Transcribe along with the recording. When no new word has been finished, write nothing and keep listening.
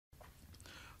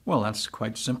Well, that's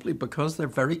quite simply because they're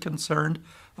very concerned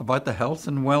about the health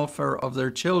and welfare of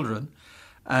their children,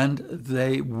 and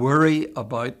they worry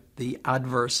about the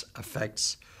adverse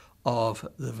effects of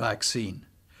the vaccine.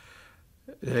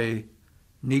 They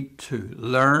need to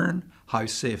learn how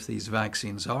safe these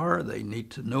vaccines are. They need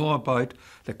to know about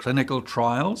the clinical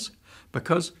trials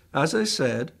because, as I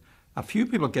said, a few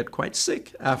people get quite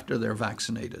sick after they're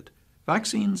vaccinated.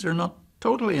 Vaccines are not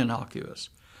totally innocuous.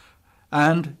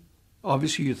 And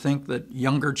obviously you think that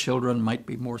younger children might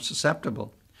be more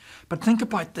susceptible. But think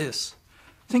about this.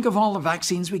 Think of all the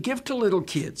vaccines we give to little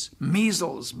kids.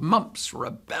 Measles, mumps,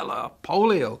 rubella,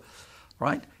 polio,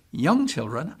 right? Young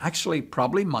children actually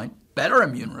probably mount better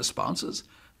immune responses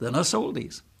than us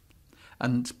oldies.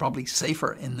 And it's probably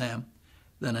safer in them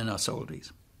than in us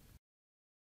oldies.